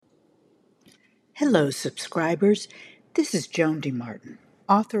Hello, subscribers. This is Joan DeMartin,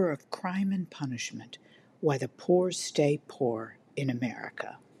 author of Crime and Punishment: Why the Poor Stay Poor in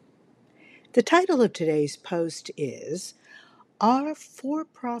America. The title of today's post is, Are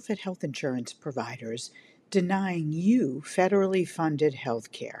for-profit health insurance providers denying you federally funded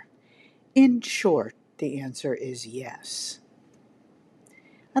health care? In short, the answer is yes.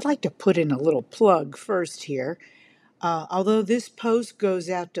 I'd like to put in a little plug first here. Although this post goes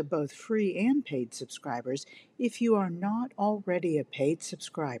out to both free and paid subscribers, if you are not already a paid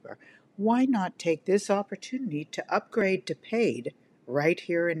subscriber, why not take this opportunity to upgrade to paid right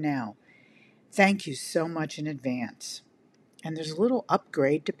here and now? Thank you so much in advance. And there's a little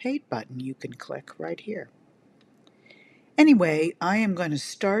upgrade to paid button you can click right here. Anyway, I am going to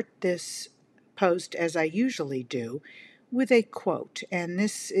start this post as I usually do with a quote, and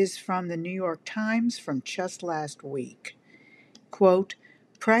this is from the New York Times from just last week. Quote,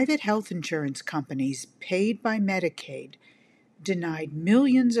 private health insurance companies paid by Medicaid denied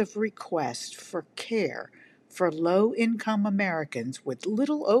millions of requests for care for low-income Americans with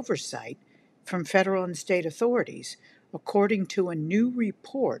little oversight from federal and state authorities, according to a new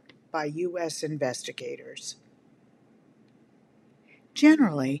report by U.S. investigators.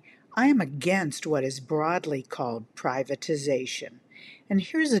 Generally, I am against what is broadly called privatization. And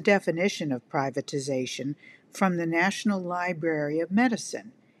here's a definition of privatization from the National Library of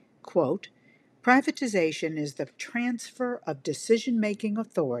Medicine. Quote, privatization is the transfer of decision-making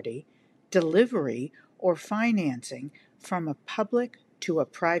authority, delivery, or financing from a public to a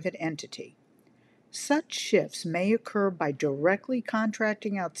private entity. Such shifts may occur by directly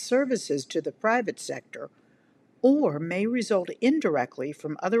contracting out services to the private sector, or may result indirectly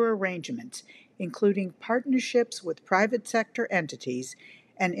from other arrangements, including partnerships with private sector entities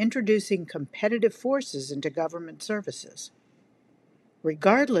and introducing competitive forces into government services.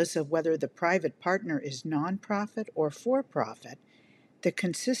 Regardless of whether the private partner is nonprofit or for-profit, the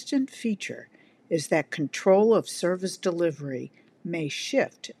consistent feature is that control of service delivery may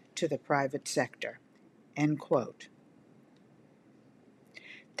shift to the private sector. End quote.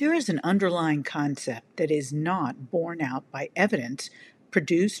 There is an underlying concept that is not borne out by evidence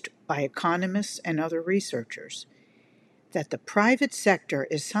produced by economists and other researchers, that the private sector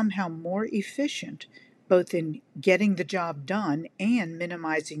is somehow more efficient both in getting the job done and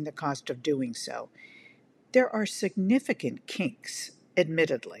minimizing the cost of doing so. There are significant kinks,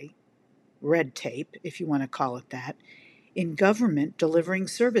 admittedly, red tape, if you want to call it that, in government delivering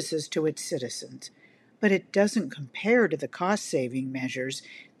services to its citizens, but it doesn't compare to the cost-saving measures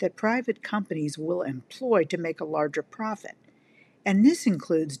that private companies will employ to make a larger profit. And this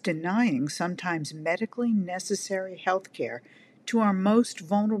includes denying sometimes medically necessary health care to our most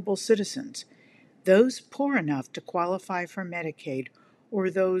vulnerable citizens, those poor enough to qualify for Medicaid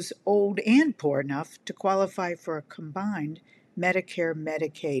or those old and poor enough to qualify for a combined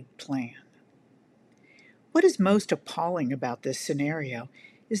Medicare-Medicaid plan. What is most appalling about this scenario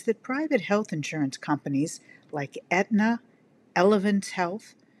is that private health insurance companies like Aetna, Elevance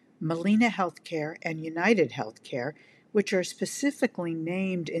Health, Molina Healthcare, and United Healthcare, which are specifically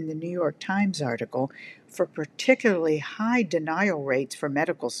named in the New York Times article for particularly high denial rates for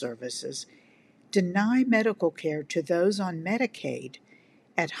medical services, deny medical care to those on Medicaid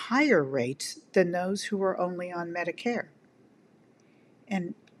at higher rates than those who are only on Medicare.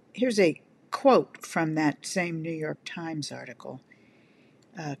 And here's a quote from that same New York Times article.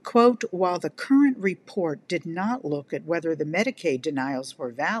 Quote, while the current report did not look at whether the Medicaid denials were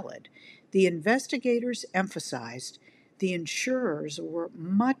valid, the investigators emphasized the insurers were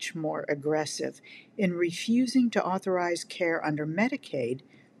much more aggressive in refusing to authorize care under Medicaid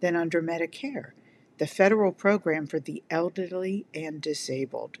than under Medicare, the federal program for the elderly and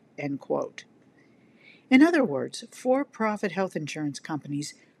disabled, end quote. In other words, for-profit health insurance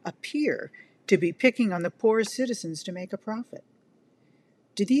companies appear to be picking on the poorest citizens to make a profit.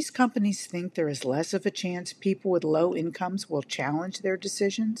 Do these companies think there is less of a chance people with low incomes will challenge their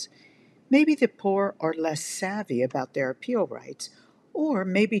decisions? Maybe the poor are less savvy about their appeal rights, or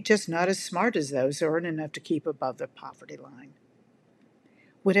maybe just not as smart as those who earn enough to keep above the poverty line.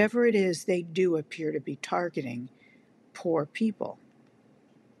 Whatever it is, they do appear to be targeting poor people.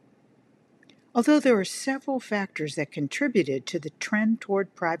 Although there are several factors that contributed to the trend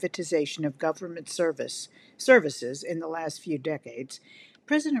toward privatization of government services in the last few decades,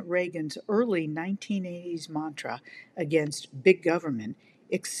 President Reagan's early 1980s mantra against big government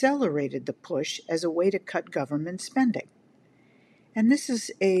accelerated the push as a way to cut government spending. And this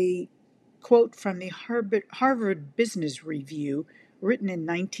is a quote from the Harvard Business Review written in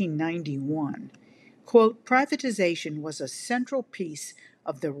 1991, Quote, privatization was a central piece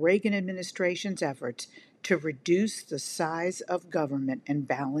of the Reagan administration's efforts to reduce the size of government and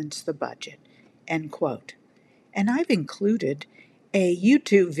balance the budget, end quote. And I've included a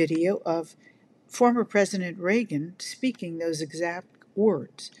YouTube video of former President Reagan speaking those exact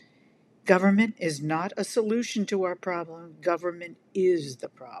words. Government is not a solution to our problem. Government is the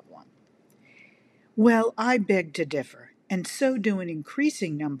problem. Well, I beg to differ, and so do an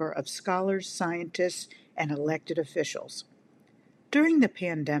increasing number of scholars, scientists, and elected officials. During the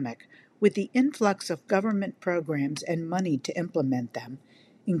pandemic, with the influx of government programs and money to implement them,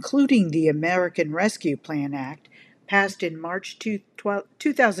 including the American Rescue Plan Act, passed in March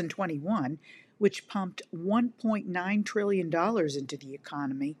 2021, which pumped $1.9 trillion into the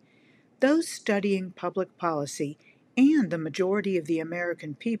economy, those studying public policy and the majority of the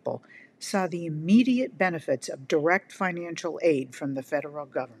American people saw the immediate benefits of direct financial aid from the federal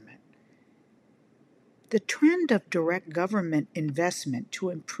government. The trend of direct government investment to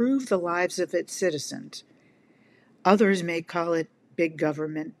improve the lives of its citizens, others may call it big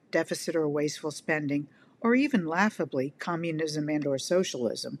government, deficit or wasteful spending, or even laughably communism and or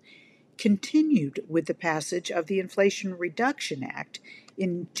socialism, continued with the passage of the Inflation Reduction Act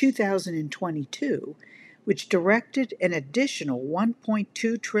in 2022, which directed an additional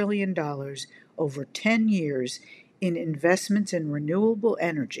 $1.2 trillion over 10 years in investments in renewable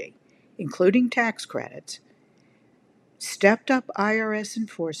energy, including tax credits, stepped up IRS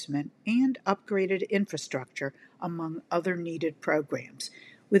enforcement, and upgraded infrastructure, among other needed programs,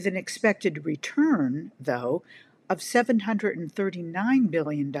 with an expected return, though, of $739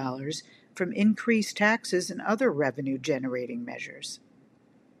 billion from increased taxes and other revenue-generating measures.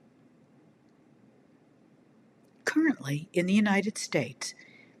 Currently, in the United States,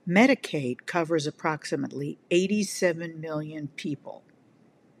 Medicaid covers approximately 87 million people.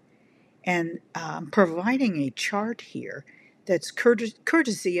 And providing a chart here that's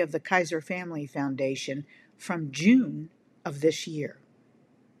courtesy of the Kaiser Family Foundation from June of this year.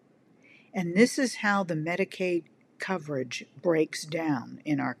 And this is how the Medicaid coverage breaks down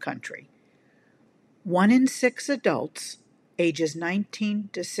in our country. 1 in 6 adults ages 19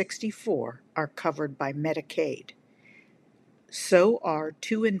 to 64 are covered by Medicaid. So are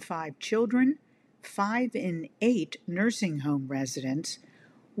 2 in 5 children, 5 in 8 nursing home residents,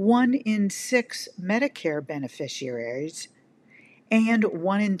 1 in 6 Medicare beneficiaries, and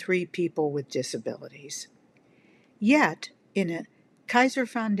 1 in 3 people with disabilities. Yet, in a Kaiser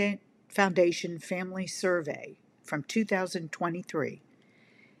Foundation Family Survey from 2023,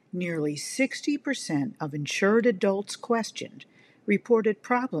 nearly 60% of insured adults questioned reported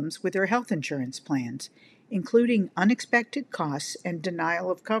problems with their health insurance plans, including unexpected costs and denial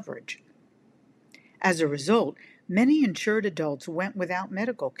of coverage. As a result, many insured adults went without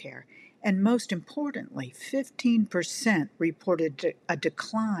medical care, and most importantly, 15% reported a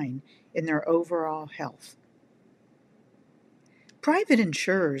decline in their overall health. Private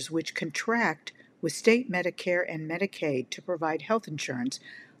insurers, which contract with state Medicare and Medicaid to provide health insurance,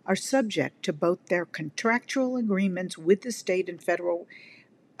 are subject to both their contractual agreements with the state and federal,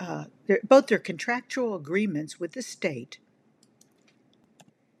 their contractual agreements with the state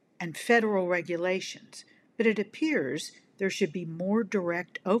and federal regulations, but it appears there should be more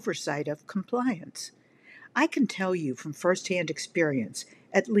direct oversight of compliance. I can tell you from firsthand experience,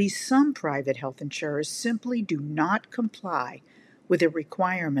 at least some private health insurers simply do not comply with the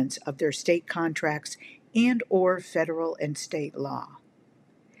requirements of their state contracts and or federal and state law.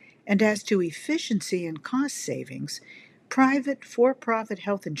 And as to efficiency and cost savings, private for-profit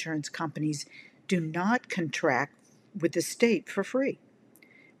health insurance companies do not contract with the state for free.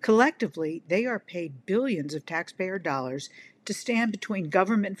 Collectively, they are paid billions of taxpayer dollars to stand between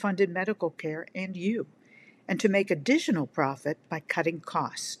government-funded medical care and you, and to make additional profit by cutting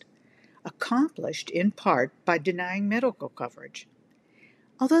costs, accomplished in part by denying medical coverage.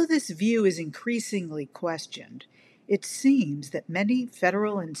 Although this view is increasingly questioned, it seems that many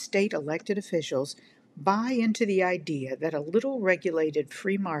federal and state elected officials buy into the idea that a little regulated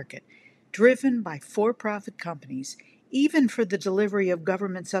free market, driven by for-profit companies, even for the delivery of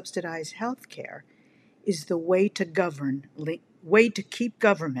government-subsidized health care, is the way to keep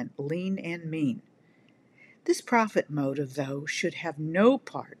government lean and mean. This profit motive, though, should have no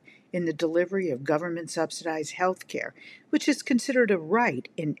part in the delivery of government-subsidized health care, which is considered a right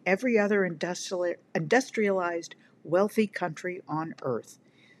in every other industrialized, wealthy country on earth.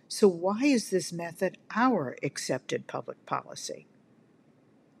 So why is this method our accepted public policy?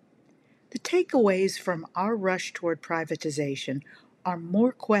 The takeaways from our rush toward privatization are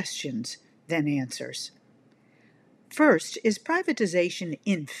more questions than answers. First, is privatization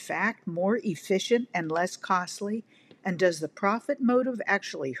in fact more efficient and less costly? And does the profit motive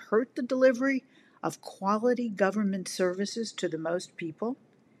actually hurt the delivery of quality government services to the most people?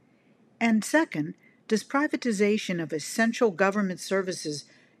 And second, does privatization of essential government services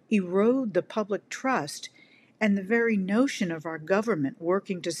erode the public trust and the very notion of our government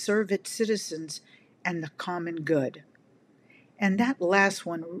working to serve its citizens and the common good? And that last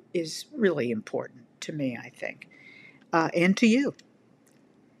one is really important to me, I think, and to you.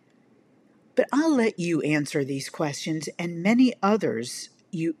 But I'll let you answer these questions and many others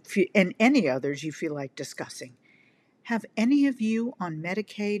and any others you feel like discussing. Have any of you on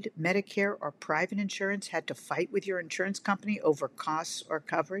Medicaid, Medicare, or private insurance had to fight with your insurance company over costs or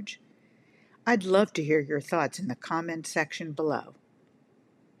coverage? I'd love to hear your thoughts in the comment section below.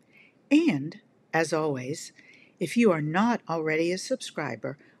 And, as always, if you are not already a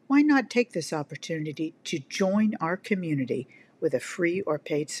subscriber, why not take this opportunity to join our community with a free or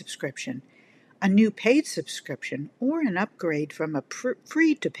paid subscription? A new paid subscription or an upgrade from a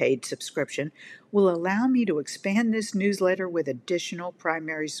free to paid subscription will allow me to expand this newsletter with additional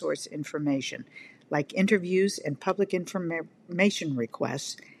primary source information, like interviews and public information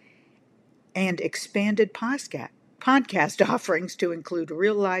requests, and expanded podcast offerings to include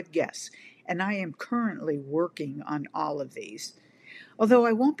real live guests. And I am currently working on all of these. Although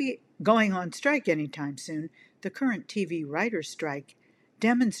I won't be going on strike anytime soon, the current TV writers' strike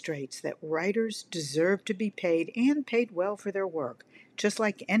demonstrates that writers deserve to be paid and paid well for their work, just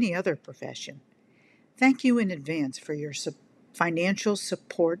like any other profession. Thank you in advance for your financial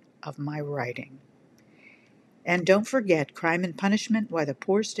support of my writing. And don't forget, Crime and Punishment: Why the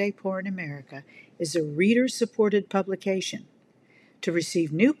Poor Stay Poor in America is a reader-supported publication. To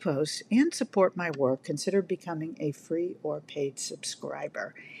receive new posts and support my work, consider becoming a free or paid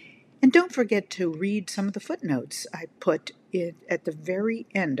subscriber. And don't forget to read some of the footnotes I put at the very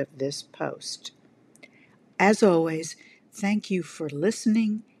end of this post. As always, thank you for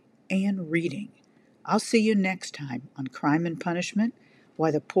listening and reading. I'll see you next time on Crime and Punishment: Why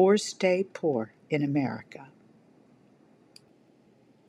the Poor Stay Poor in America.